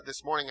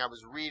This morning I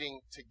was reading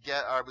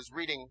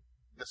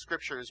the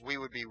scriptures we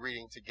would be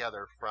reading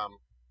together from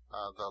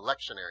the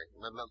lectionary.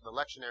 The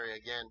lectionary,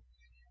 again,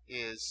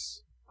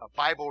 is a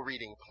Bible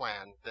reading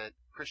plan that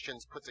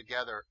Christians put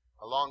together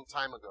a long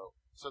time ago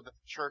so that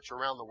the church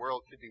around the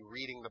world could be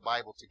reading the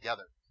Bible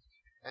together.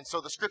 And so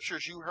the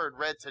scriptures you heard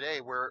read today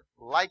were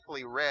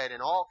likely read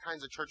in all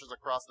kinds of churches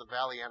across the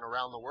valley and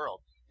around the world,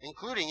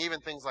 including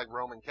even things like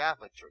Roman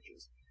Catholic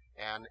churches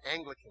and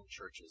Anglican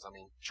churches. I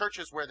mean,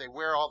 churches where they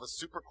wear all the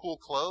super cool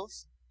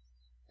clothes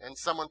and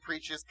someone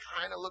preaches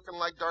kind of looking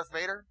like Darth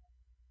Vader,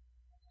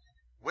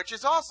 which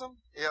is awesome.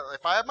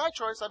 If I had my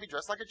choice, I'd be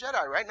dressed like a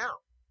Jedi right now.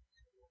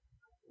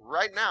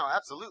 Right now,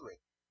 absolutely.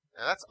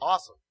 And that's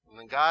awesome. And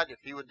then God, if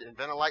he would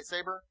invent a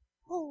lightsaber,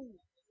 whoo,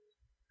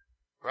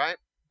 right?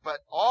 But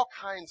all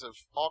kinds of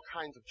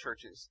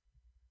churches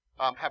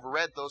have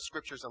read those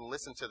scriptures and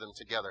listened to them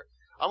together.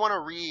 I want to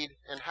read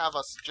and have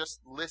us just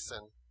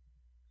listen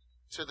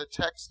to the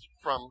text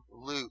from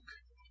Luke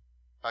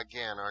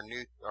again,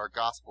 our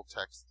gospel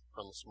text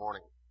from this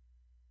morning.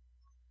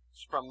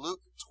 It's from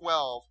Luke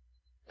 12,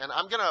 and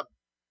I'm going to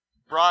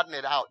broaden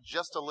it out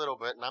just a little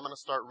bit, and I'm going to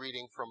start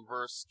reading from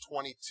verse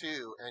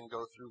 22 and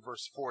go through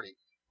verse 40,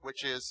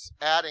 which is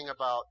adding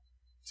about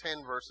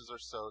 10 verses or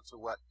so to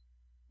what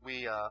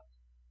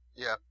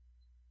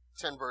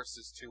 10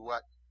 verses to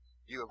what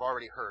you have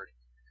already heard.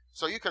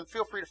 So you can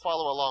feel free to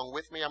follow along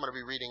with me. I'm going to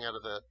be reading out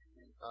of the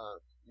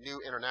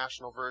New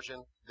International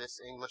Version, this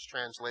English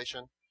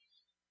translation.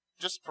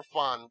 Just for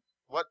fun,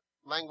 what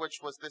language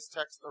was this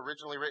text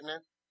originally written in?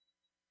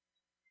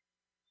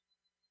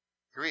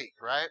 Greek,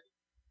 right?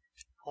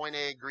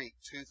 Koine Greek,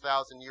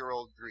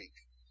 2,000-year-old Greek.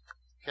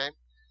 Okay?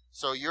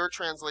 So your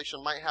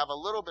translation might have a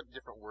little bit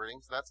different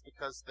wordings. That's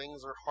because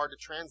things are hard to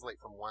translate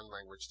from one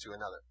language to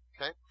another.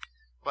 Okay?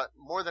 But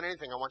more than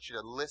anything, I want you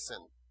to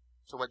listen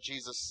to what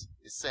Jesus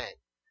is saying.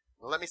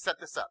 Let me set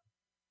this up.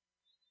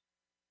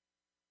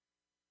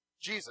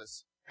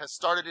 Jesus has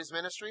started his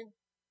ministry.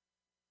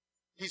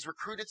 He's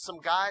recruited some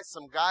guys.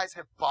 Some guys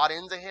have bought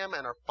into him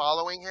and are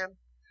following him.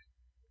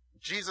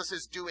 Jesus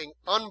is doing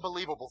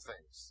unbelievable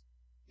things.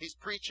 He's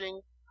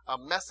preaching a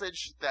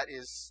message that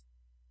is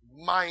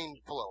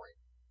mind-blowing.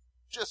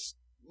 Just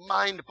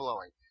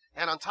mind-blowing.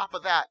 And on top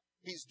of that,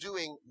 he's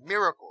doing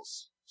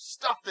miracles.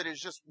 Stuff that is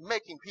just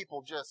making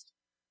people just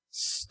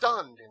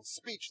stunned and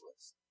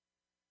speechless.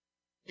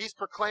 He's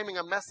proclaiming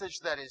a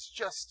message that is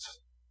just,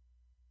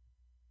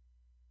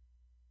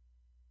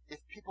 if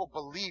people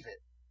believe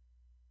it,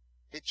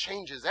 it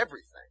changes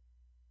everything.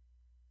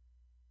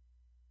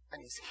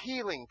 And he's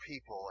healing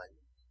people and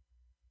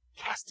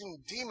casting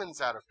demons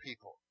out of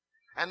people.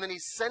 And then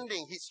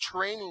he's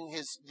training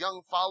his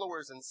young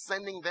followers and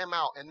sending them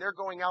out, and they're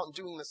going out and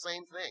doing the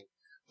same thing.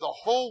 The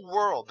whole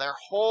world, their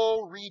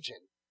whole region,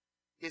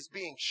 is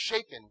being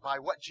shaken by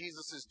what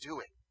Jesus is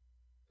doing.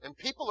 And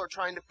people are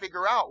trying to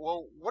figure out,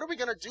 well, what are we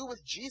going to do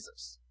with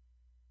Jesus?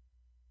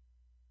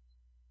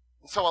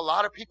 And so a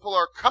lot of people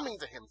are coming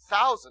to him.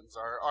 Thousands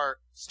are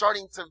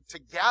starting to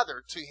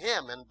gather to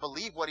him and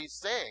believe what he's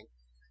saying.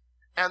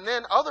 And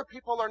then other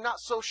people are not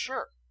so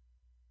sure.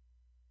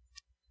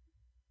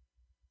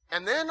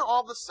 And then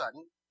all of a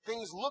sudden,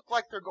 things look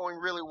like they're going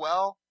really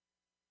well,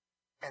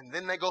 and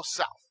then they go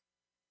south.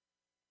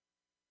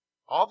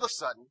 All of a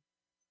sudden,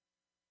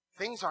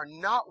 things are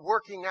not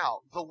working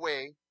out the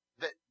way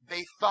that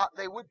they thought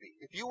they would be.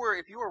 If you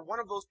were one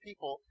of those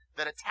people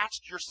that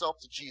attached yourself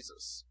to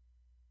Jesus,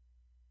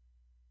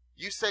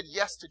 you said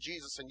yes to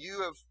Jesus, and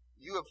you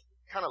have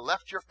kind of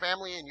left your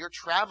family and you're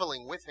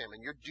traveling with him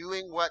and you're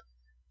doing what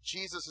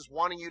Jesus is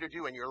wanting you to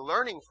do and you're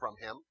learning from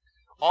him,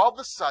 all of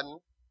a sudden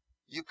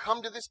you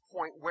come to this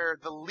point where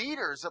the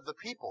leaders of the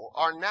people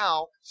are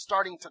now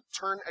starting to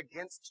turn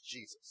against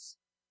Jesus.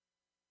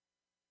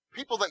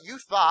 People that you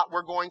thought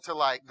were going to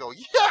go,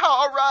 yeah,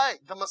 all right,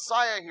 the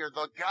Messiah here,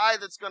 the guy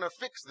that's going to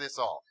fix this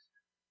all.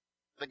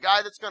 The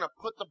guy that's going to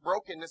put the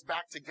brokenness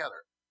back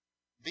together.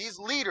 These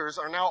leaders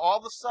are now all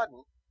of a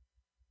sudden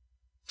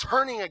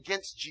turning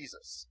against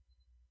Jesus.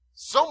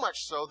 So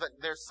much so that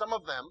there's some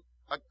of them,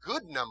 a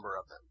good number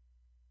of them,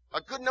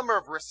 a good number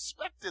of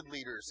respected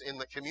leaders in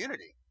the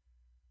community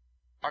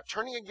are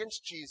turning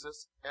against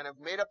Jesus and have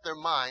made up their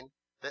mind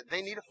that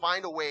they need to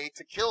find a way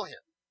to kill him,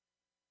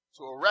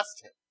 to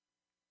arrest him.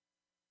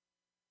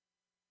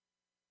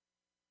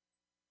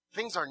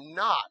 Things are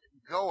not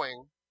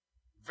going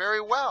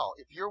very well.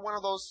 If you're one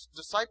of those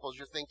disciples,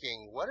 you're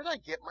thinking, what did I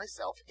get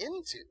myself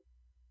into?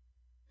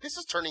 This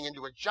is turning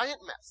into a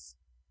giant mess.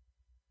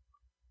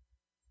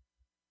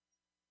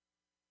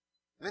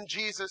 And then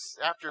Jesus,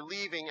 after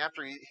leaving,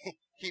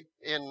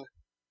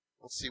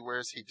 let's see, where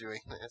is he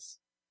doing this?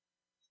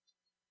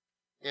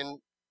 In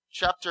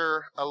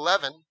chapter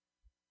 11,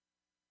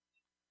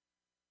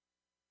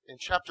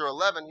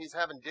 he's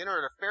having dinner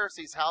at a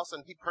Pharisee's house,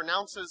 and he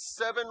pronounces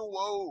 7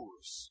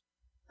 woes.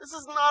 This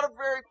is not a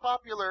very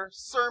popular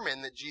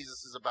sermon that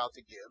Jesus is about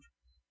to give.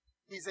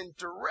 He's in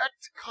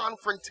direct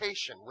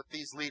confrontation with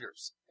these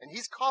leaders, and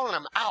he's calling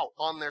them out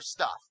on their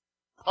stuff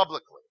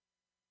publicly.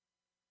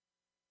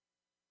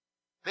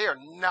 They are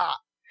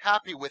not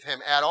happy with him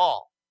at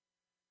all.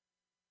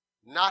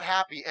 Not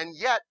happy. And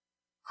yet,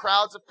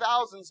 crowds of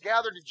thousands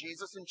gather to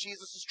Jesus, and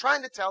Jesus is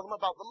trying to tell them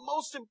about the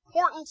most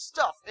important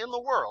stuff in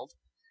the world,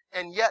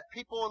 and yet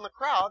people in the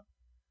crowd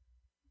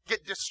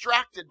get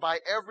distracted by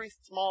every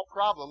small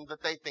problem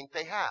that they think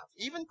they have,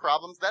 even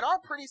problems that are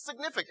pretty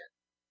significant.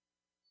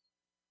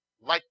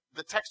 Like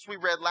the text we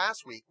read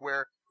last week,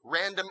 where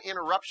random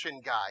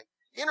interruption guy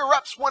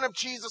interrupts one of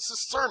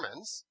Jesus'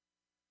 sermons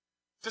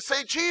to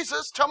say,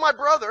 Jesus, tell my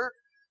brother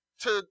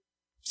to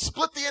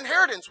split the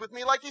inheritance with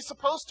me like he's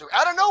supposed to,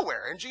 out of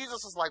nowhere. And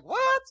Jesus is like,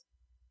 what?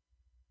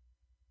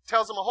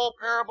 Tells him a whole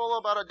parable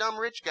about a dumb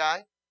rich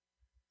guy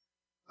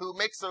who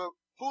makes a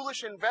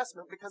foolish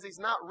investment because he's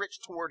not rich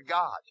toward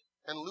God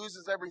and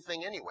loses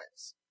everything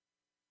anyways.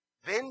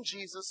 Then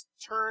Jesus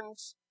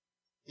turns,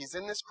 he's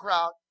in this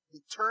crowd,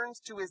 he turns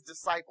to his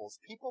disciples,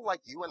 people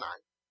like you and I.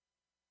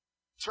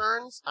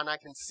 Turns, and I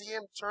can see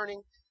him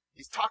turning.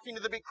 He's talking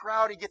to the big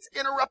crowd. He gets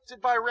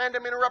interrupted by a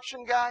random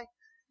interruption guy.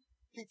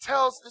 He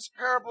tells this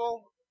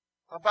parable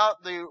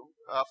about the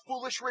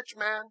foolish rich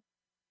man.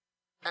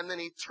 And then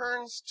he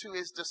turns to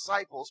his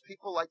disciples,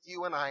 people like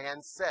you and I,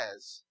 and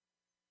says,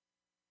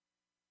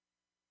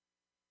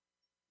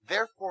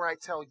 therefore I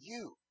tell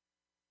you,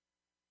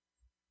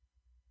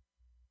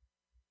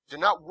 do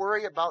not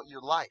worry about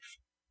your life,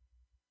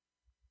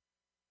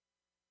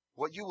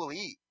 what you will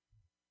eat,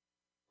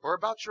 or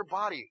about your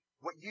body,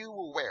 what you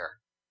will wear.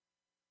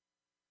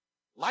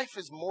 Life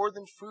is more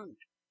than food.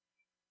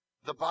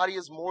 The body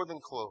is more than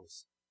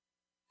clothes.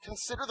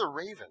 Consider the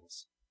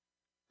ravens.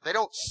 They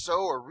don't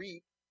sow or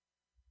reap.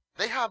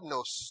 They have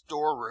no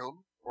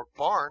storeroom or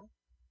barn,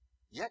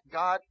 yet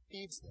God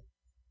feeds them.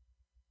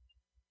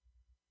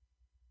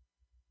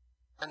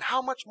 And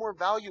how much more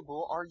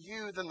valuable are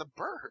you than the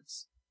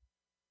birds?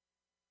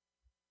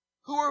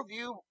 Who of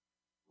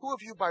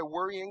you by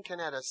worrying can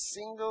add a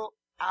single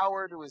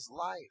hour to his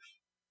life?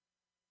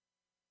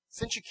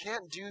 Since you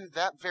can't do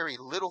that very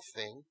little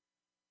thing,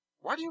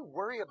 why do you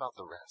worry about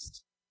the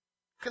rest?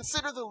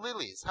 Consider the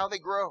lilies, how they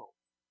grow.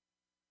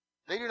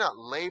 They do not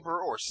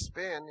labor or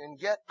spin, and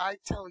yet I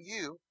tell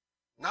you,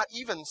 not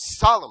even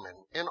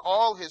Solomon in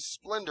all his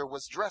splendor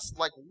was dressed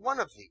like one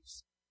of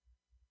these.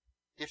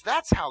 If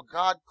that's how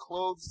God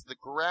clothes the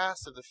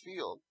grass of the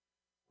field,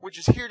 which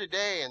is here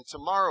today and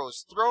tomorrow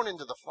is thrown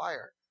into the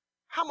fire,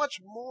 how much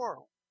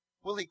more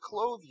will he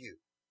clothe you,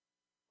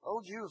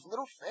 O you of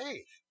little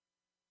faith?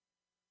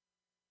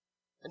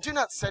 And do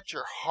not set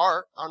your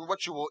heart on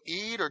what you will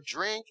eat or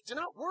drink. Do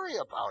not worry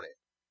about it.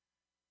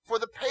 For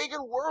the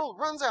pagan world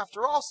runs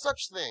after all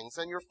such things,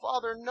 and your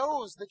Father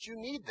knows that you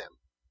need them.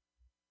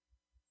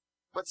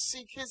 But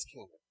seek his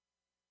kingdom,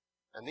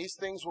 and these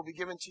things will be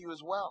given to you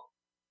as well.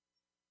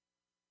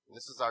 And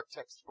this is our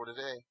text for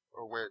today,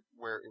 or where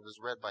it was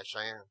read by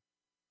Cheyenne.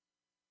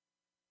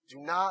 Do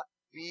not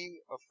be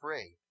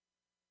afraid,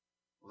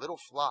 little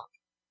flock,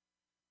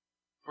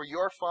 for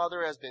your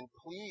Father has been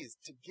pleased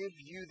to give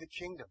you the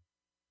kingdom.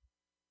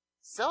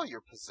 Sell your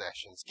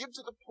possessions, give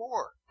to the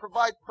poor,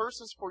 provide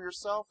purses for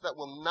yourself that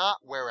will not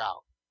wear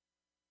out,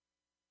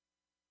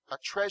 a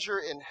treasure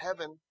in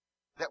heaven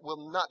that will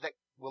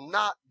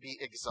not be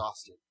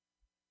exhausted,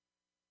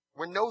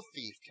 where no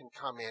thief can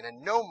come in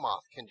and no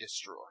moth can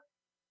destroy.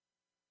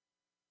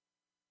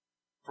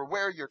 For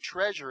where your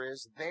treasure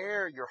is,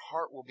 there your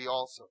heart will be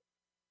also.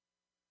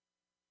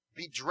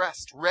 Be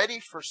dressed,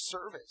 ready for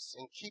service,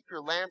 and keep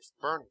your lamps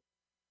burning,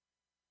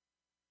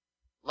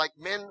 like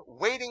men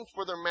waiting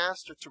for their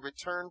master to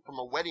return from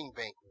a wedding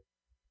banquet,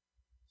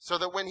 so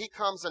that when he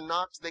comes and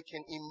knocks, they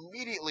can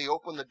immediately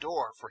open the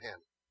door for him.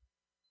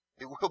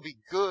 It will be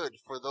good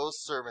for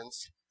those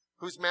servants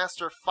whose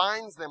master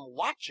finds them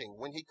watching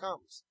when he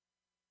comes.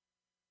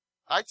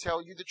 I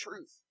tell you the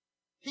truth.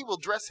 He will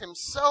dress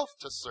himself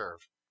to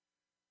serve,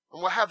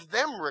 and will have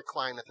them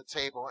recline at the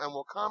table, and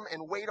will come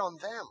and wait on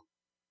them.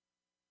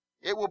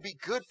 It will be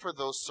good for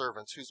those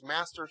servants whose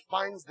master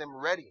finds them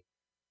ready,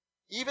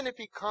 even if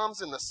he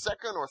comes in the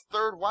second or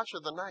third watch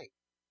of the night.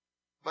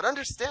 But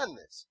understand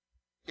this,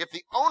 if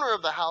the owner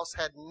of the house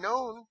had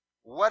known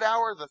what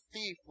hour the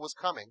thief was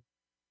coming,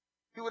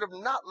 he would have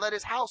not let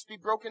his house be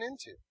broken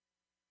into.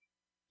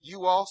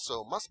 You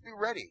also must be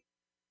ready,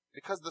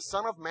 because the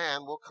Son of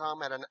Man will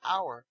come at an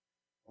hour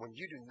when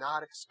you do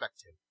not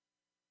expect him.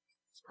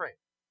 Let's pray.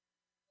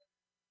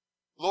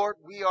 Lord,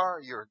 we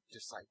are your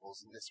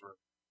disciples in this room.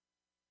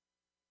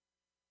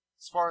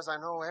 As far as I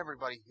know,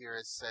 everybody here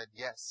has said,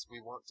 yes, we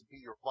want to be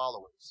your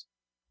followers.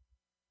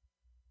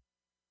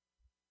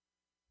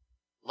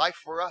 Life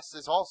for us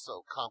is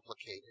also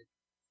complicated.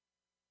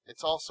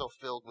 It's also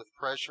filled with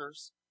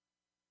pressures.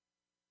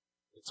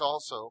 It's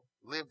also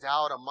lived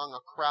out among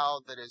a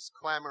crowd that is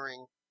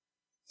clamoring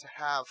to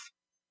have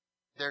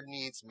their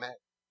needs met.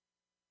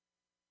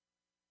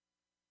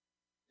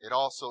 It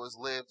also is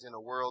lived in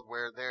a world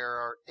where there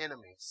are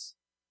enemies,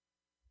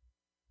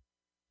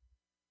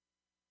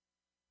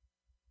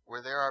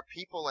 where there are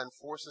people and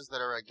forces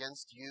that are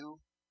against you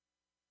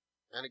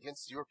and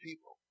against your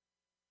people,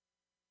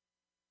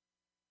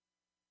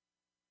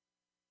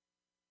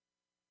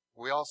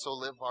 We also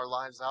live our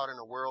lives out in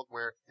a world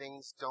where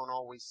things don't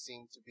always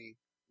seem to be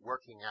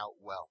working out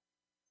well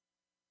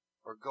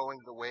or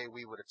going the way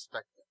we would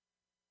expect them.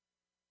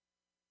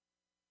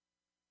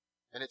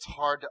 And it's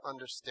hard to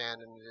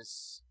understand, and it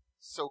is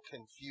so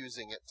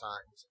confusing at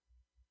times.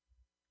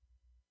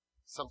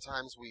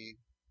 Sometimes we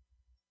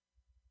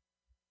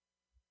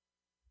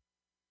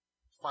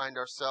find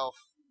ourselves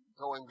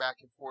going back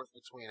and forth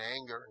between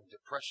anger and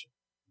depression,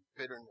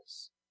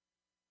 bitterness.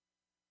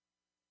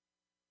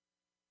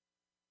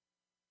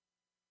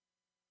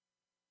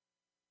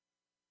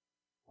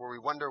 Where we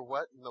wonder,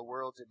 what in the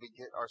world did we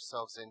get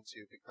ourselves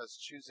into? Because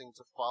choosing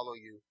to follow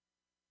you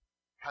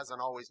hasn't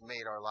always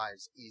made our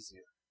lives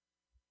easier.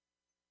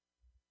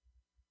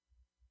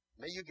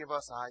 May you give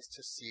us eyes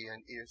to see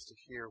and ears to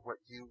hear what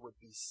you would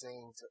be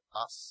saying to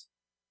us,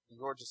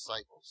 your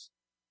disciples,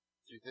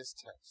 through this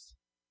text,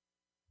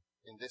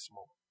 in this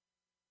moment.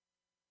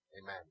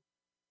 Amen.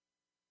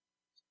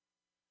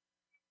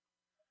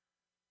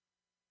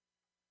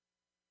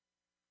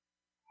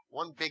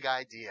 One big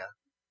idea.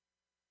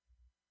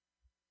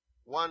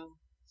 One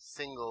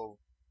single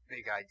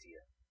big idea.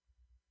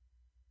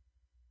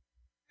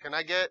 Can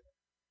I get...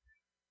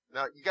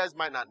 Now, you guys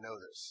might not know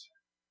this.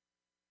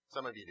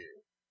 Some of you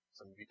do.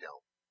 Some of you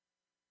don't.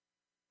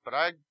 But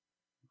I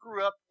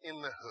grew up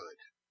in the hood.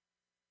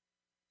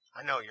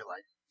 I know you're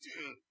like,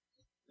 dude,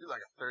 you're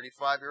like a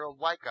 35-year-old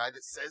white guy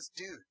that says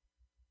dude.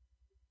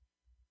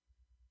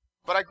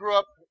 But I grew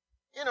up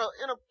in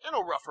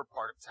a rougher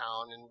part of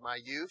town in my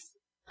youth,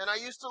 and I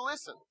used to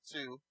listen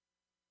to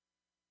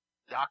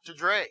Dr.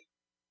 Dre.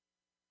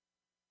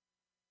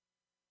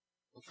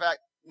 In fact,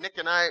 Nick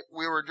and I,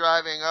 we were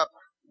driving up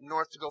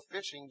north to go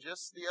fishing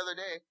just the other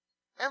day,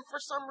 and for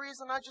some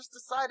reason I just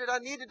decided I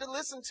needed to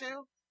listen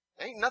to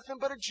Ain't Nothing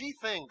But a G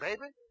Thing,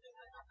 baby.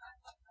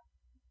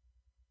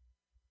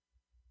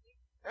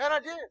 And I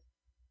did.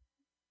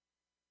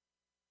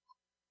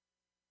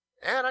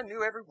 And I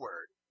knew every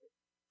word.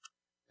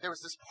 There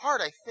was this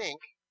part, I think,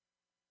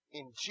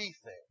 in G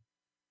Thing,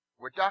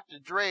 where Dr.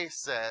 Dre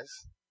says,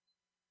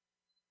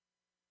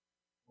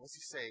 what's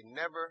he say?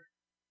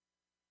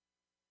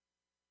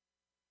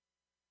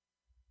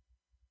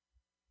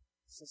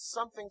 Says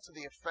something to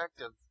the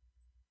effect of,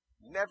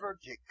 never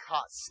get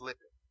caught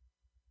slipping.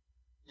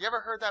 You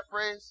ever heard that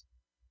phrase?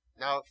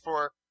 Now,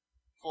 for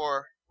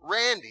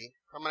Randy,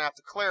 I'm going to have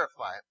to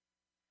clarify it.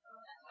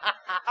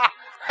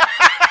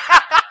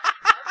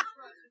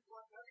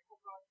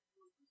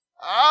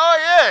 Oh,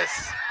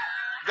 yes.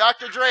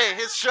 Dr. Dre,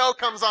 his show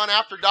comes on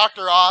after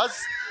Dr. Oz.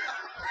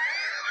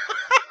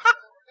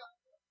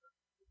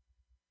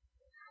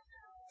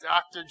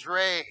 Dr.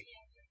 Dre,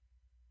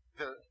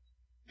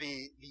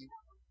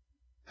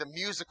 the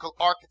musical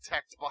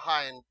architect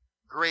behind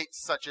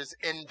greats such as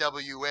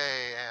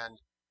NWA and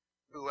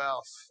who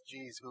else?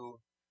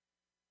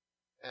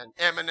 And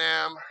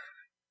Eminem,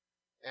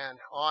 and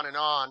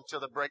on till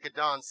the break of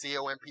dawn,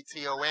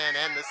 COMPTON,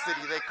 and the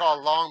city they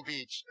call Long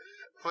Beach,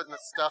 putting the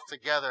stuff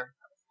together,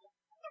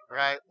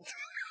 right?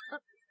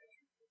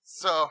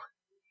 So,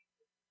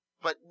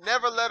 but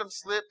never let them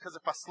slip, because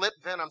if I slip,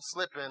 then I'm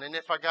slipping, and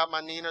if I got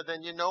my Nina,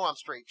 then you know I'm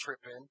straight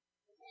tripping,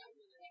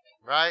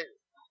 right?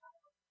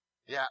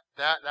 Yeah,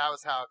 that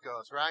was how it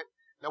goes, right?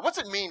 Now, what's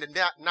it mean to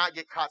not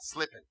get caught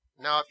slipping?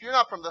 Now, if you're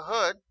not from the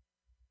hood,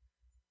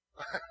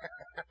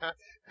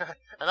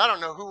 and I don't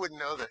know who would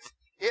know this,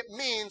 it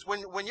means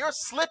when you're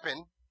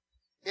slipping,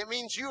 it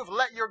means you have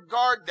let your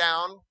guard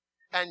down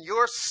and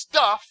your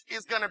stuff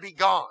is going to be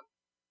gone.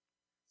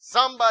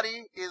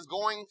 Somebody is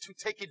going to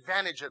take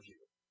advantage of you.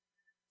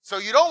 So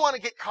you don't want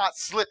to get caught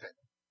slipping.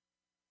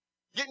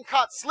 Getting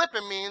caught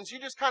slipping means you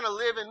just kind of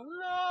live in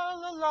la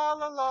la la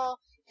la la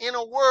in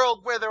a world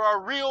where there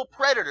are real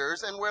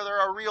predators and where there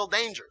are real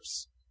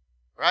dangers,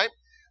 right?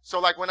 So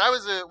like when I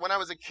was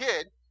a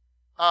kid,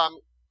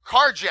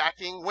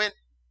 carjacking went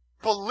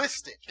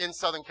ballistic in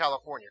Southern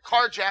California.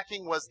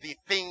 Carjacking was the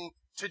thing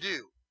to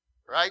do,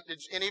 right?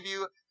 Did any of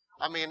you,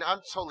 I mean,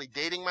 I'm totally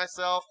dating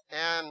myself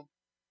and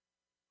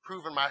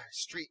proving my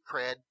street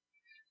cred.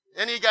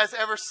 Any of you guys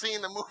ever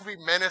seen the movie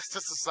Menace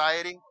to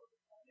Society?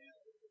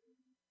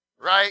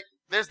 Right?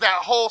 There's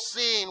that whole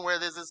scene where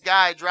there's this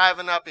guy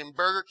driving up in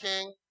Burger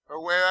King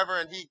or wherever,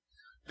 and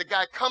the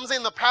guy comes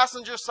in the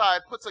passenger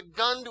side, puts a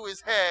gun to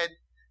his head,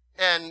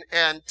 and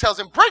tells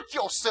him, "Break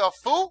yourself,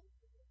 fool,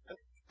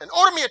 and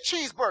order me a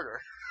cheeseburger."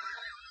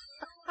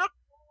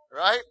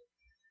 Right?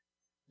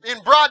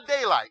 In broad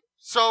daylight.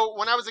 So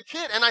when I was a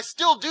kid, and I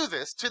still do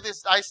this to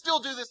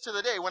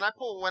the day, when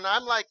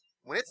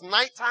it's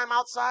nighttime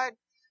outside,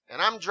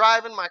 and I'm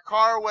driving my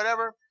car or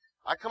whatever,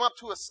 I come up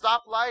to a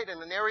stoplight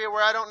in an area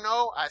where I don't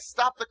know, I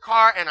stop the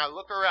car and I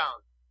look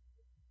around.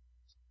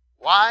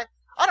 Why?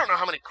 I don't know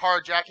how many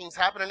carjackings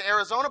happen in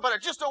Arizona, but I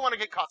just don't want to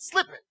get caught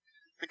slipping.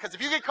 Because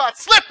if you get caught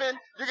slipping,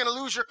 you're going to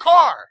lose your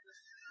car.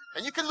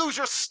 And you can lose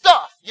your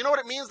stuff. You know what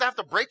it means to have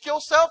to break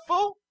yourself,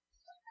 fool?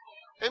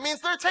 It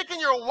means they're taking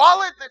your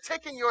wallet, they're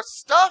taking your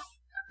stuff.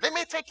 They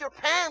may take your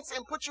pants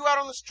and put you out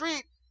on the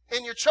street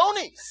in your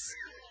chonies.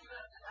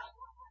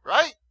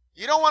 Right?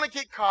 You don't want to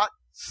get caught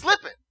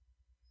slipping.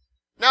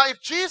 Now,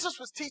 if Jesus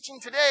was teaching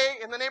today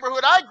in the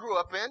neighborhood I grew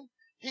up in,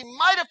 he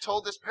might have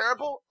told this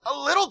parable a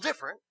little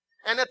different.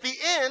 And at the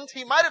end,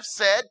 he might have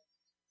said,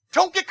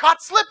 don't get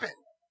caught slipping.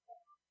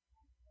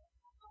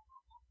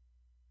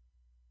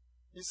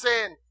 He's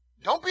saying,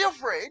 don't be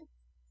afraid.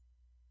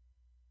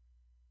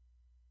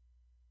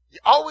 You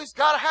always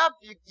got to have,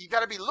 you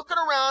got to be looking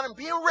around and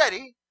being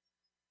ready.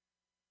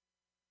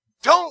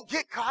 Don't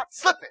get caught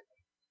slipping.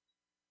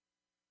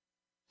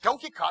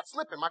 Don't get caught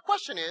slipping. My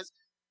question is,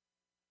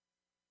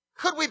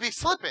 could we be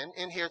slipping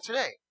in here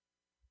today?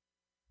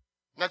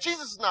 Now,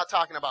 Jesus is not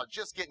talking about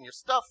just getting your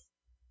stuff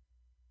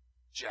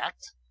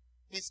jacked.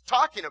 He's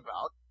talking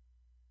about,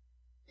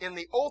 in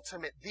the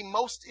ultimate, the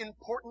most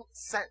important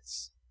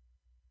sense.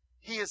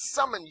 He has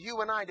summoned you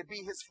and I to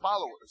be his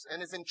followers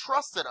and has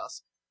entrusted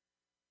us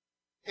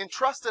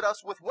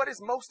with what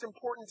is most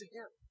important to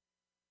him.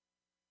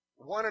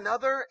 One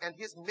another and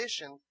his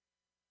mission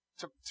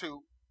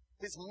to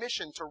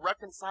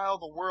reconcile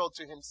the world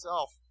to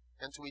himself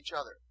and to each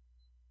other.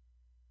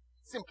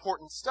 It's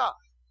important stuff.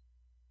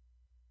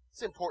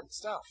 It's important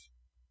stuff.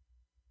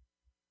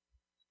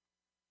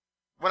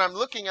 When I'm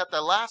looking at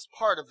the last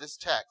part of this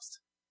text,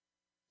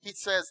 he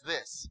says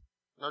this.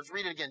 Now, let's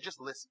read it again.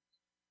 Just listen.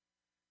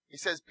 He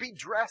says, be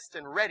dressed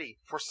and ready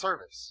for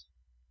service.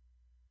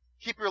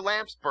 Keep your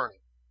lamps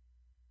burning.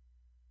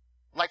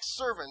 Like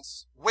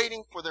servants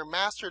waiting for their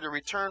master to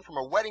return from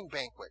a wedding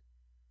banquet,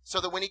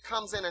 so that when he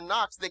comes in and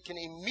knocks, they can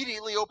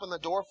immediately open the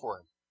door for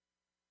him.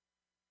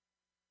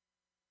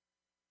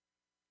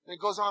 And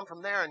it goes on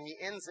from there, and he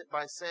ends it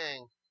by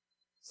saying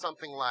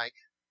something like,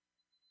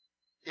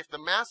 if the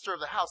master of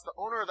the house, the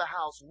owner of the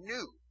house,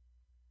 knew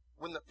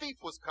when the thief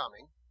was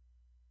coming,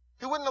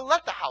 he wouldn't have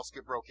let the house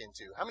get broke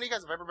into. How many of you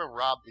guys have ever been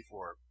robbed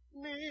before?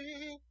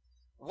 Me.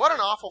 What an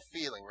awful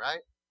feeling,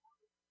 right?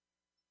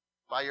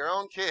 By your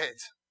own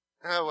kids.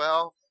 Oh,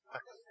 well,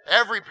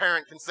 every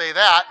parent can say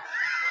that.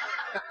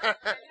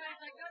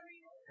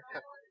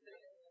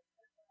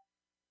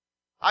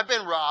 I've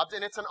been robbed,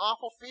 and it's an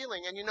awful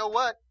feeling. And you know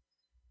what?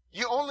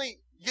 You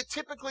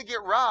typically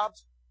get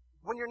robbed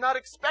when you're not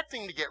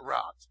expecting to get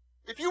robbed.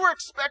 If you were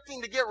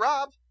expecting to get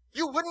robbed,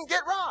 you wouldn't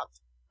get robbed,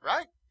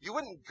 right? You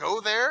wouldn't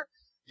go there.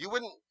 You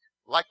wouldn't,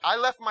 like, I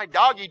left my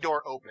doggy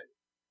door open.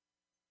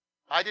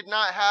 I did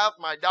not have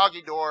my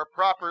doggy door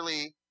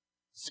properly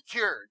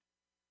secured.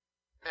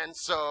 And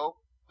so,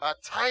 a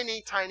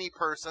tiny, tiny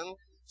person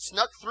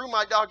snuck through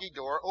my doggy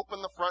door,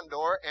 opened the front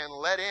door, and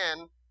let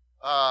in,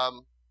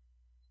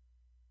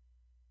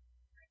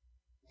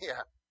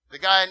 the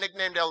guy I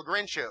nicknamed El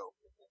Grincho.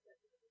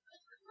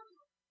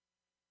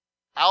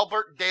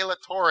 Albert De La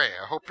Torre.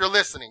 I hope you're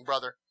listening,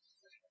 brother.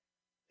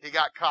 He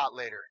got caught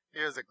later.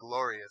 It was a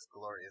glorious,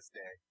 glorious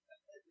day.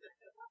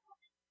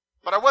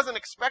 But I wasn't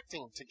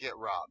expecting to get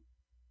robbed.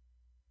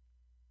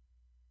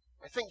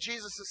 I think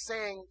Jesus is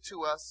saying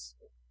to us,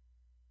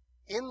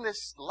 in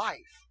this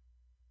life,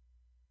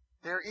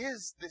 there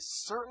is this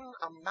certain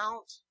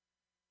amount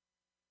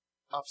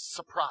of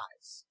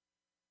surprise.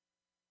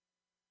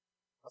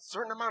 A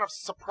certain amount of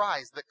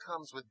surprise that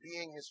comes with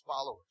being his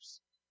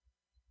followers.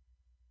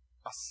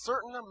 A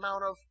certain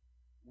amount of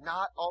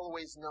not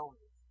always knowing.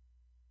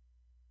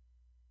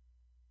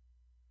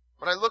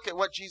 When I look at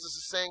what Jesus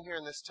is saying here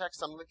in this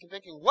text, I'm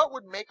thinking, what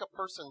would make a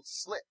person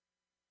slip?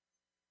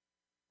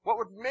 What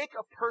would make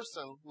a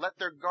person let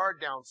their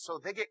guard down so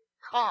they get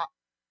caught,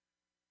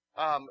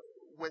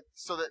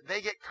 so that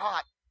they get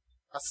caught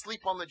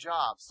asleep on the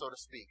job, so to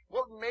speak?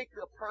 What would make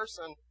a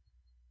person,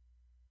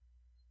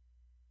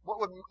 what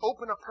would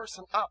open a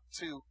person up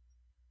to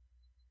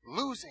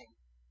losing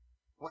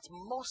what's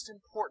most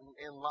important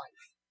in life?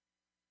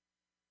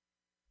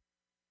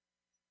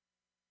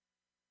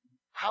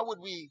 How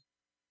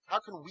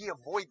can we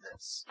avoid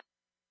this?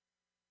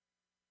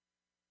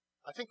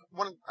 I think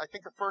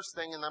the first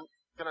thing, and I'm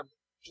going to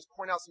just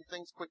point out some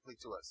things quickly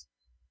to us.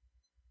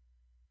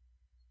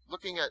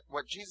 Looking at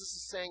what Jesus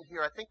is saying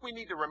here, I think we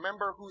need to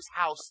remember whose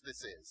house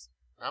this is.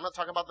 Now, I'm not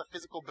talking about the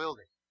physical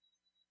building.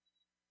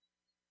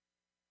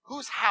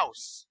 Whose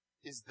house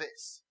is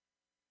this?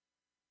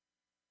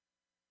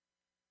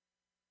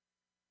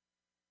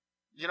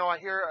 You know, I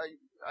hear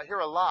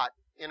a lot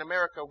in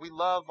America. We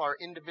love our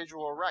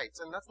individual rights,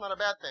 and that's not a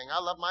bad thing. I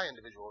love my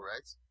individual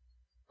rights,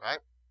 right?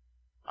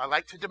 I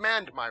like to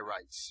demand my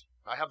rights.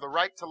 I have the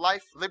right to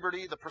life,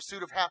 liberty, the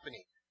pursuit of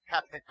happiness.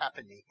 I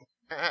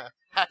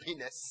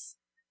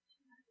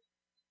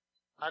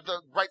have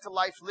the right to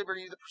life,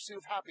 liberty, the pursuit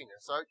of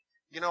happiness.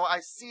 I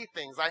see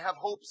things. I have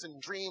hopes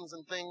and dreams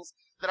and things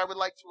that I would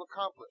like to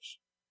accomplish.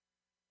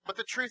 But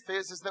the truth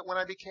is that when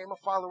I became a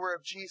follower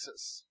of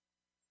Jesus,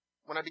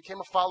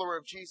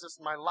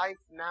 my life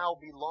now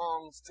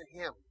belongs to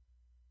him.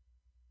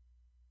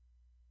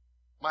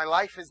 My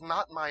life is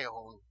not my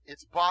own.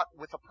 It's bought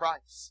with a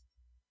price.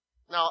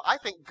 Now, I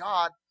think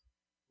God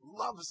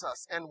loves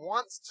us and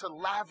wants to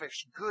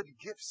lavish good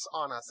gifts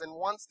on us and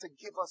wants to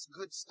give us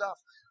good stuff.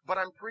 But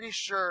I'm pretty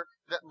sure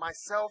that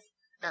myself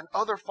and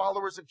other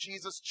followers of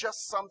Jesus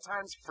just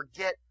sometimes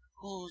forget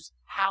whose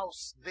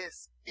house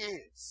this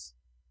is.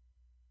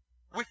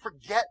 we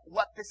forget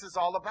what this is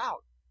all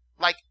about.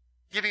 Like,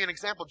 give you an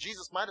example,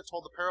 Jesus might have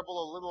told the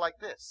parable a little like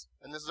this.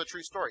 And this is a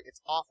true story.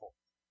 It's awful.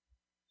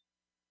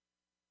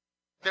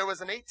 There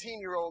was an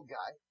 18-year-old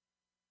guy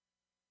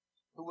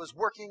who was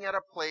working at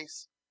a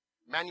place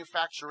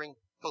manufacturing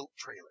boat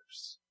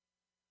trailers.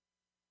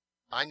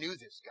 I knew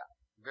this guy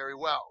very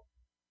well.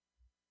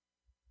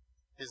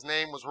 His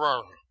name was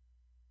Ryan.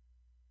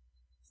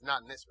 He's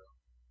not in this room.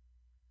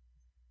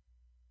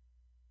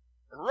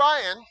 And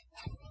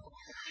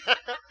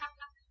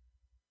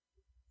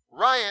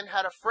Ryan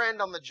had a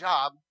friend on the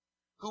job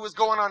who was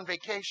going on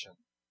vacation.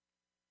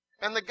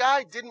 And the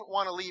guy didn't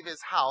want to leave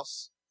his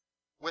house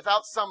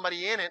without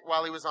somebody in it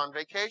while he was on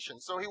vacation.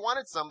 So he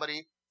wanted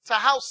somebody to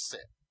house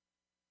sit.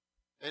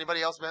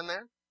 Anybody else been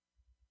there?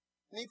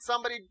 Need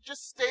somebody to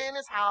just stay in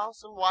his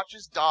house and watch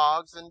his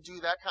dogs and do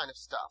that kind of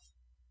stuff.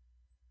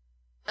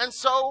 And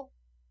so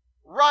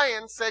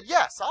Ryan said,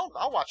 yes,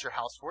 I'll watch your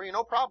house for you,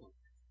 no problem.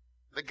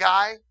 The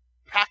guy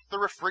packed the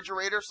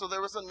refrigerator so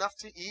there was enough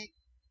to eat.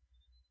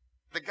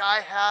 The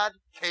guy had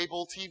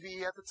cable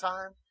TV at the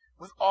time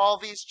with all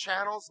these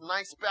channels,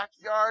 nice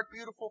backyard,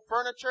 beautiful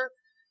furniture.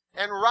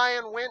 And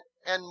Ryan went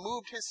and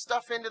moved his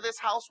stuff into this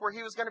house where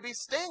he was going to be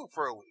staying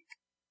for a week.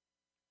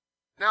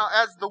 Now,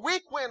 as the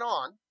week went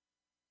on,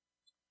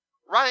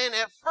 Ryan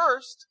at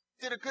first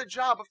did a good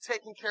job of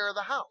taking care of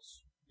the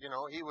house. You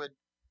know, he would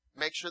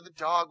make sure the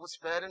dog was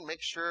fed and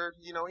make sure,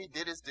 he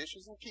did his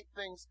dishes and keep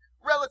things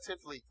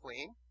relatively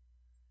clean.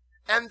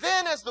 And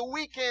then as the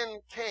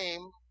weekend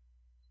came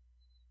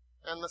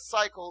and the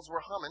cycles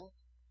were humming,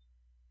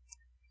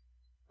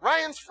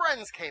 Ryan's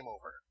friends came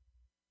over.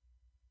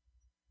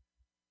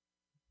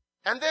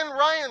 And then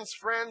Ryan's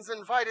friends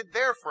invited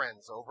their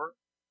friends over.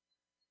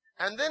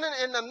 And then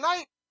in the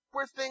night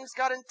where things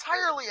got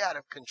entirely out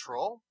of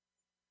control,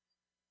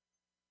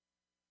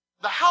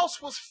 the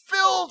house was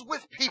filled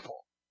with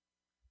people.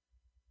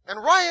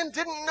 And Ryan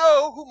didn't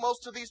know who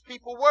most of these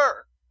people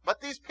were. But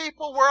these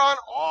people were on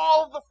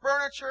all the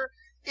furniture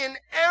in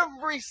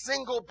every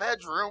single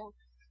bedroom.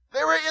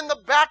 They were in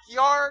the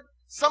backyard.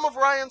 Some of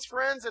Ryan's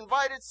friends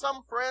invited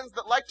some friends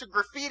that liked to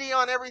graffiti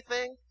on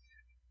everything.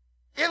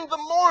 In the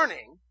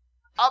morning,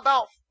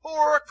 about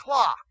 4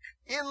 o'clock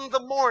in the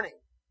morning,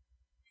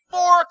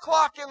 4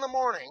 o'clock in the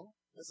morning,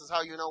 this is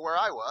how you know where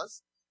I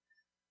was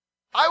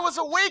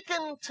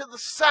awakened to the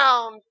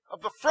sound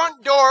of the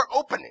front door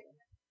opening.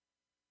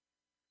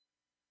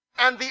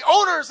 And the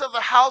owners of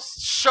the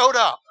house showed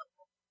up.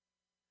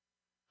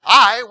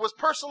 I was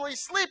personally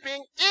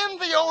sleeping in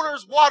the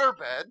owner's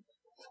waterbed.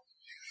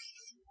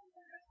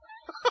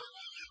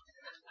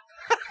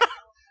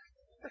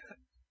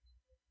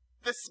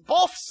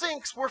 Both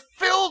sinks were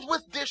filled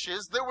with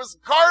dishes. There was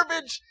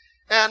garbage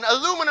and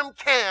aluminum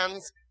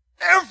cans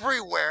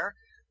everywhere.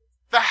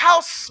 The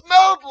house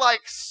smelled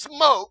like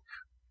smoke.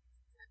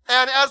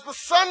 And as the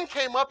sun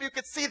came up, you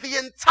could see the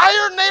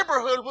entire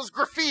neighborhood was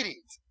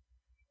graffitied.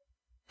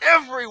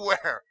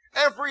 Everywhere.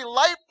 Every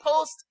light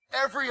post,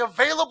 every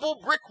available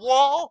brick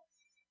wall,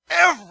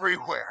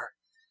 everywhere.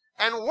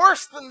 And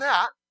worse than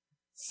that,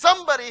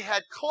 somebody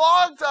had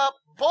clogged up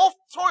both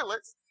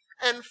toilets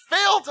and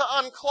failed to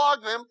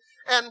unclog them,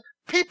 and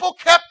people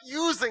kept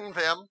using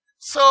them,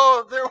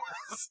 so there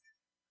was,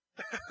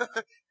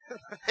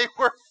 they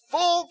were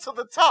full to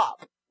the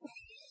top.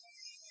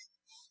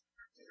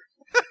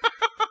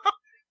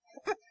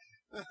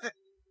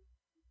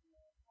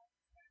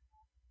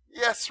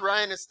 Yes,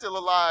 Ryan is still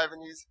alive,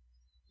 and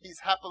he's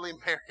happily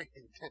married.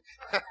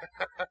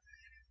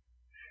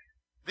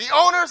 The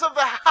owners of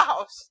the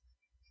house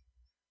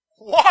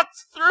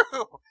walked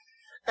through,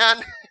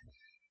 and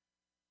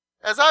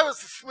as I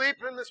was asleep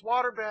in this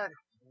waterbed,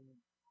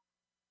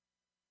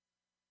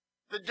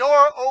 the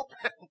door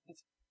opened,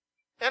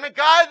 and a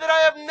guy that I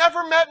have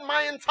never met in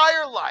my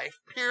entire life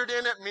peered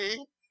in at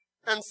me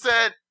and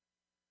said,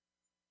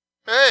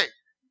 "Hey."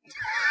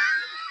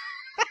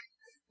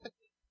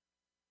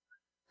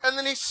 And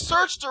then he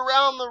searched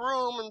around the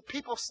room and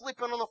people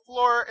sleeping on the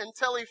floor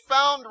until he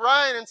found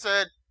Ryan and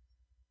said,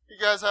 "You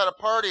guys had a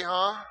party,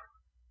 huh?"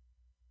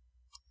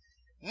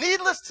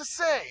 Needless to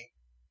say,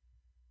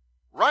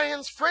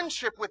 Ryan's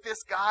friendship with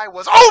this guy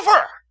was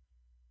over.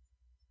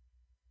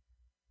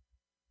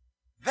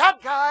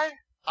 That guy,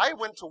 I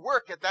went to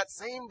work at that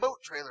same boat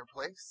trailer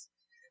place,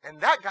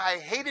 and that guy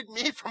hated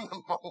me from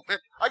the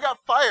moment I got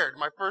fired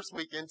my first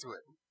week into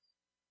it.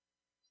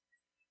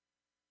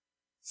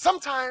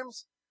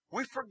 Sometimes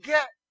we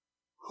forget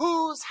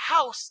whose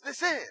house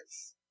this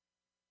is.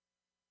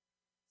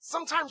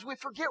 Sometimes we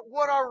forget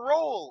what our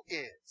role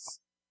is.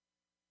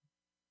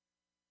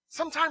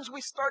 Sometimes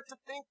we start to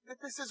think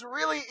that this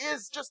really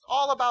is just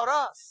all about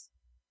us.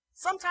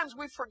 Sometimes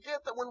we forget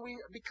that when we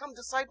become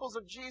disciples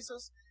of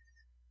Jesus,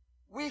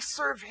 we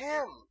serve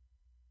Him.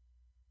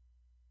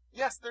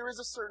 Yes, there is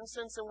a certain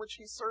sense in which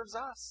He serves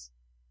us.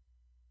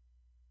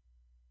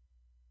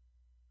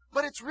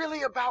 But it's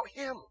really about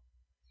Him.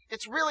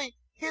 It's really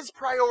His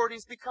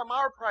priorities become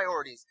our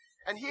priorities.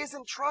 And He has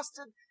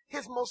entrusted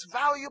His most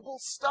valuable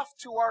stuff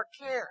to our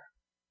care.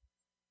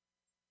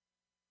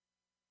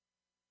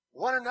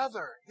 one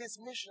another, his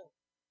mission.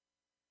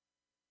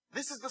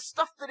 This is the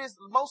stuff that is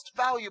most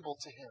valuable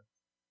to him.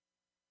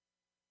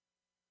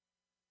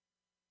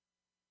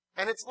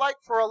 And it's like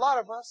for a lot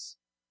of us,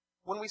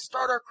 when we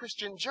start our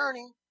Christian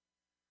journey,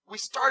 we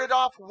started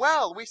off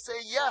well. We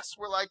say yes.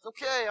 We're like,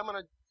 okay,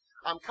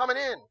 I'm coming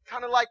in.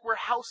 Kind of like we're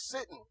house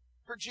sitting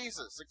for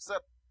Jesus,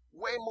 except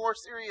way more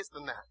serious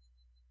than that.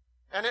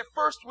 And at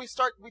first we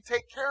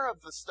take care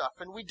of the stuff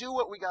and we do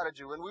what we got to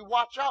do and we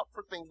watch out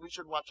for things we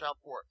should watch out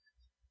for.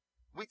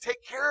 We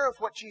take care of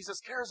what Jesus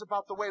cares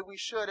about the way we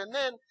should. And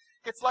then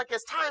it's like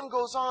as time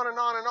goes on and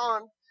on and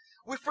on,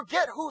 we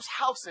forget whose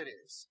house it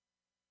is.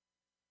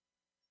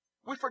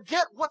 We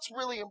forget what's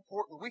really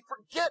important. We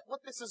forget what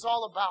this is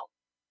all about.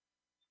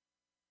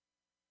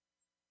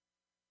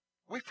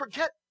 We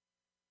forget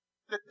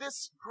that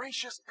this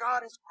gracious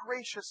God has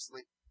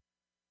graciously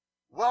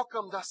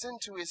welcomed us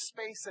into his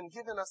space and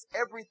given us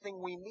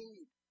everything we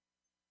need.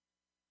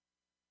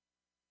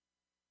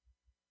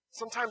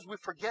 Sometimes we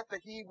forget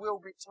that he will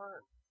return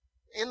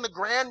in the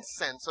grand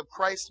sense of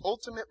Christ's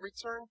ultimate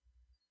return,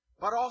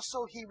 but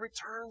also he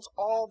returns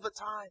all the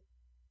time.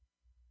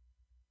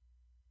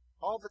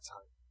 All the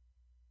time.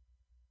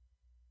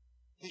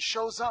 He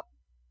shows up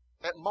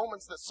at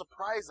moments that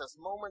surprise us,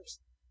 moments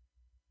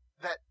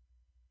that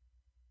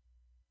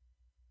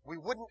we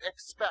wouldn't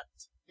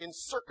expect, in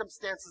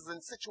circumstances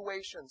and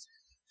situations,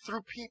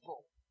 through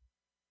people.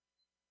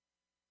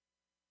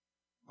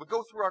 We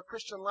go through our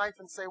Christian life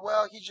and say,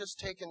 well, he's just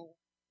taken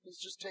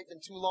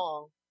too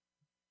long.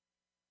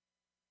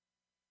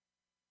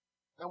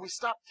 And we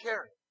stop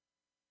caring.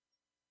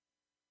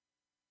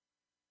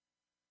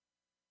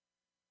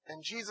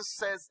 And Jesus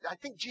says, I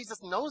think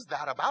Jesus knows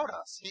that about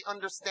us. He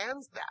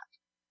understands that.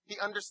 He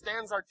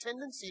understands our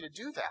tendency to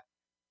do that.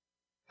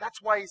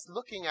 That's why he's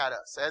looking at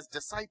us as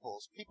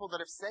disciples, people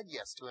that have said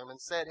yes to him and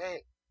said,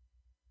 hey,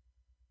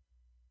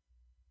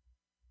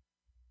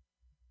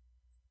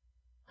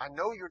 I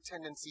know your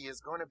tendency is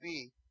going to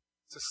be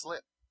to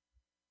slip.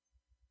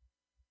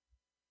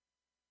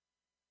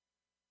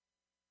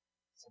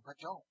 So, but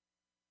don't.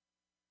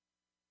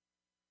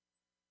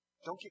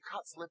 Don't get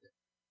caught slipping.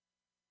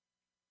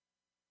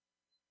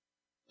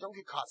 Don't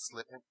get caught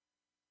slipping.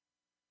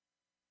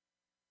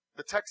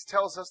 The text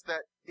tells us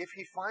that if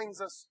he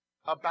finds us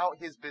about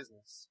his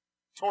business.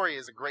 Tori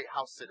is a great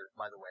house sitter,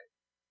 by the way.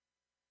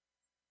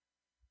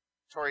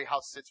 Tori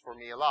house sits for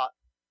me a lot,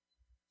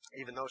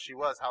 even though she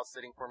was house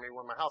sitting for me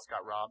when my house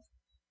got robbed.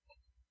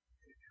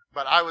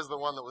 But I was the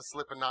one that was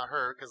slipping, not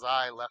her, because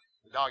I left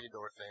the doggy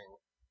door thing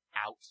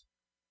out.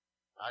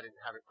 I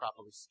didn't have it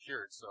properly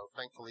secured, so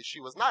thankfully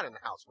she was not in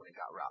the house when it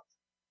got robbed.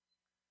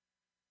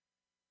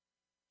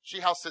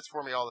 She house sits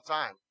for me all the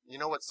time. You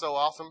know what's so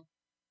awesome?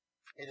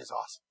 It is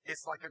awesome.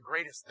 It's like the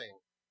greatest thing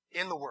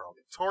in the world.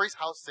 If Tori's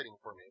house sitting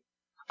for me,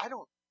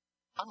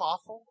 I'm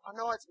awful. I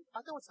know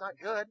it's not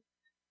good.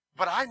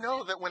 But I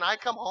know that when I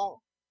come home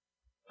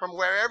from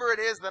wherever it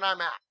is that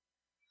I'm at,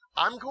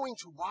 I'm going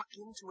to walk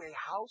into a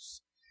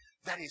house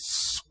that is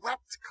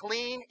swept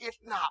clean, if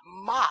not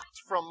mopped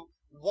from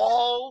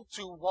wall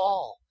to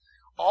wall.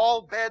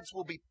 All beds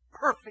will be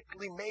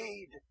perfectly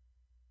made.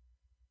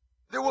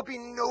 There will be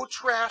no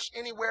trash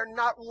anywhere,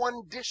 not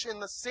one dish in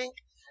the sink.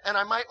 And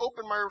I might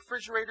open my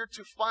refrigerator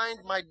to find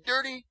my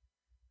dirty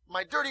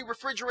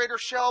refrigerator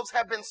shelves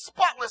have been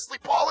spotlessly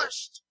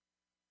polished.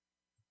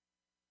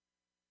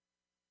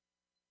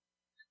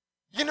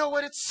 You know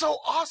what? It's so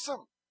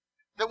awesome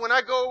that when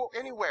I go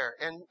anywhere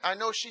and I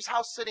know she's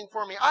house sitting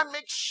for me, I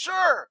make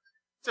sure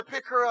to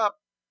pick her up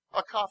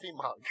a coffee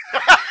mug.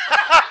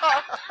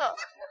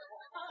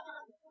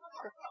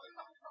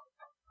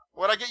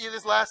 What'd I get you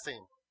this last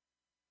scene?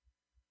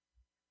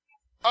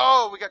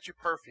 Oh, we got you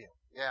perfume.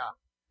 Yeah.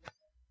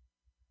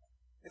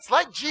 It's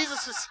like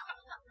Jesus is...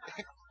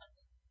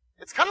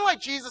 It's kind of like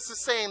Jesus is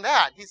saying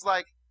that. He's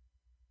like,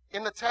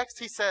 in the text,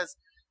 he says,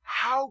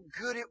 how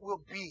good it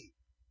will be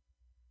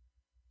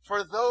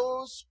for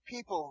those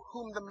people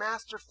whom the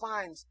master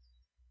finds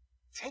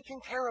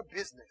taking care of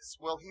business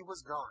while he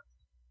was gone.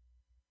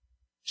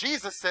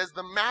 Jesus says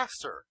the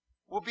master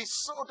will be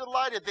so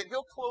delighted that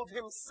he'll clothe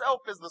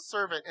himself as the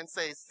servant and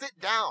say, sit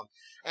down,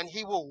 and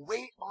he will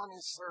wait on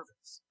his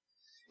servants.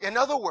 In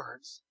other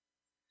words,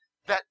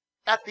 that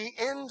at the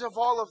end of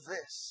all of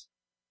this,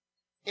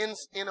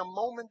 in a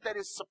moment that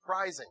is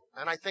surprising,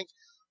 and I think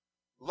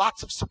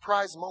lots of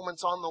surprise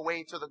moments on the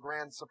way to the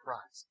grand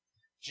surprise,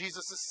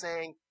 Jesus is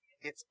saying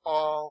it's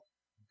all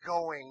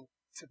going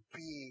to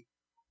be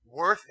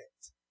worth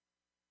it.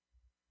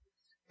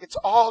 It's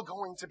all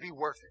going to be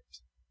worth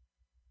it.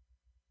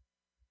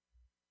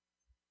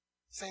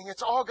 Saying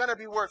it's all going to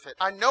be worth it.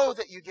 I know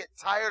that you get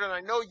tired, and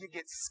I know you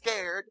get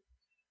scared,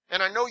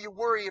 and I know you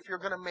worry if you're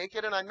going to make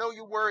it, and I know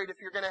you're worried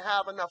if you're going to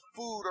have enough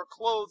food or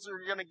clothes or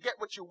you're going to get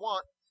what you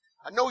want.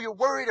 I know you're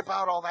worried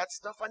about all that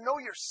stuff. I know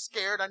you're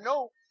scared. I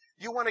know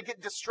you want to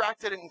get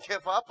distracted and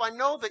give up. I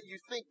know that you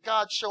think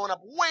God's showing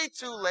up way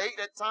too late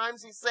at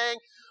times. He's saying,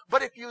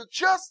 but if you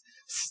just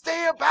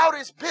stay about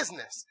his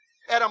business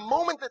at a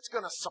moment that's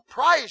going to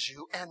surprise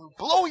you and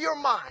blow your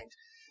mind,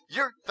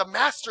 The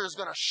master is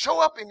going to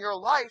show up in your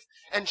life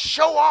and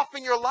show off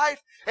in your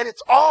life, and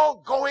it's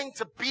all going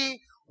to be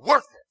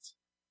worth it.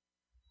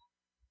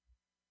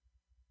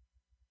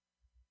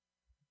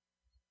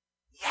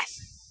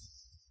 Yes.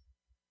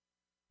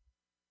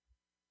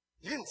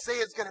 He didn't say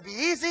it's going to be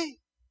easy.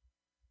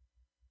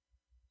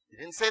 He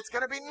didn't say it's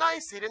going to be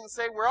nice. He didn't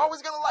say we're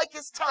always going to like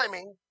his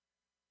timing.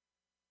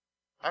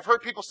 I've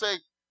heard people say,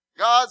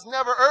 God's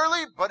never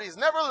early, but he's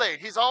never late.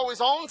 He's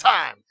always on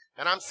time.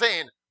 And I'm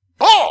saying,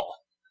 bull!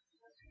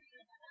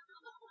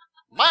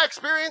 My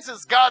experience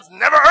is God's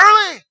never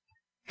early.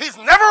 He's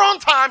never on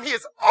time. He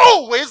is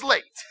always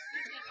late.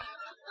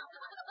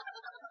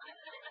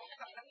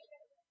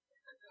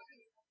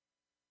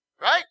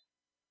 Right?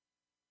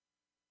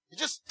 He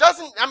just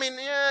doesn't,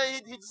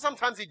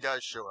 sometimes he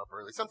does show up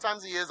early.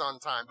 Sometimes he is on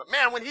time. But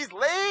man, when he's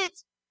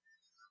late,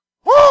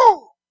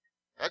 whoo!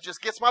 That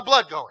just gets my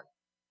blood going.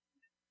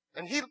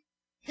 And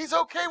he's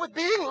okay with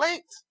being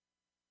late.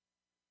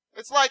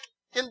 It's like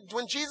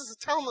when Jesus is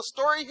telling the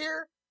story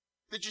here,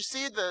 did you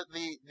see the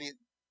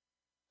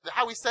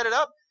how he set it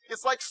up?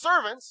 It's like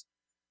servants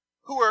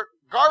who are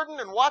guarding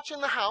and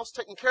watching the house,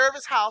 taking care of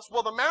his house,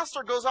 while the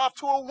master goes off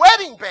to a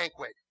wedding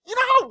banquet. You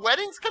know how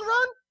weddings can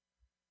run?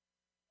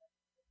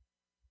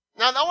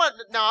 Now,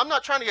 I'm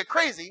not trying to get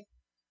crazy,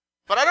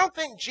 but I don't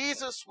think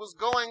Jesus was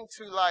going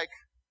to like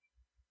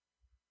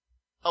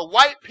a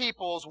white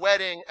people's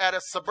wedding at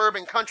a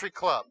suburban country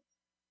club.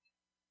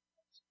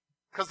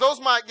 Because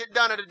those might get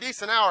done at a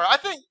decent hour. I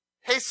think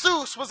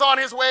Jesus was on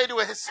his way to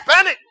a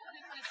Hispanic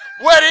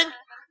wedding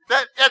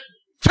that at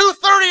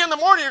 2:30 in the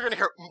morning you're going to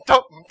hear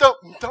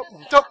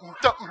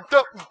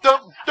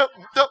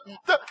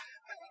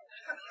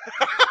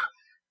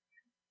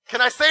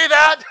Can I say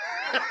that?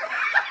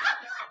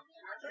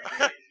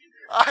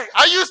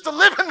 I used to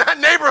live in that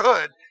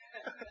neighborhood.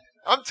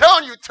 I'm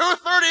telling you,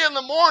 2:30 in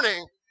the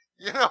morning,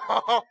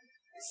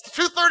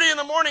 2:30 in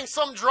the morning,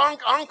 some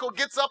drunk uncle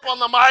gets up on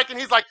the mic and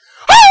he's like,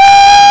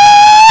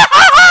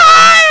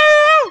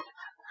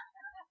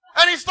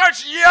 and he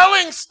starts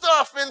yelling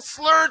stuff in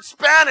slurred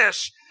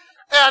Spanish.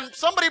 And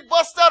somebody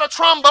busts out a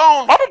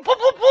trombone.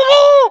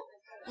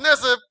 And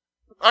there's an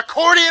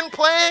accordion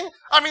playing.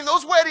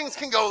 Those weddings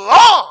can go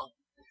long.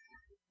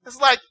 It's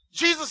like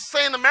Jesus is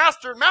saying the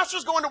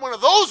master's going to one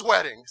of those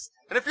weddings.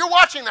 And if you're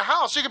watching the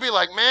house, you could be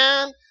like,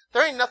 man,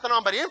 there ain't nothing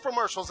on but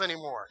infomercials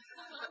anymore.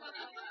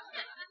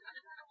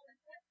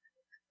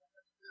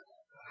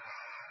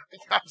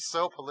 I'm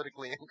so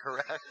politically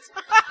incorrect.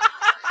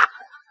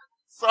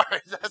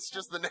 Sorry, that's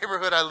just the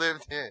neighborhood I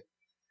lived in.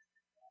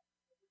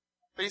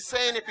 But he's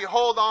saying if you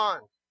hold on,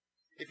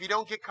 if you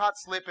don't get caught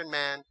slipping,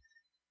 man,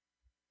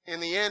 in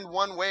the end,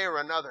 one way or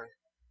another,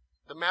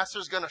 the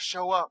master's going to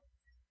show up.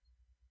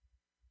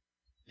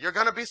 You're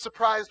going to be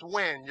surprised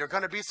when. You're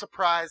going to be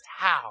surprised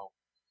how.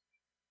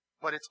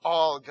 But it's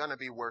all going to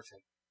be worth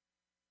it.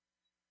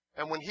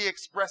 And when he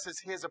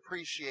expresses his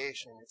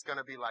appreciation, it's going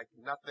to be like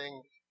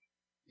nothing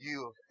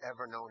you've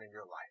ever known in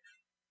your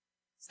life.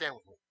 Stand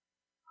with me.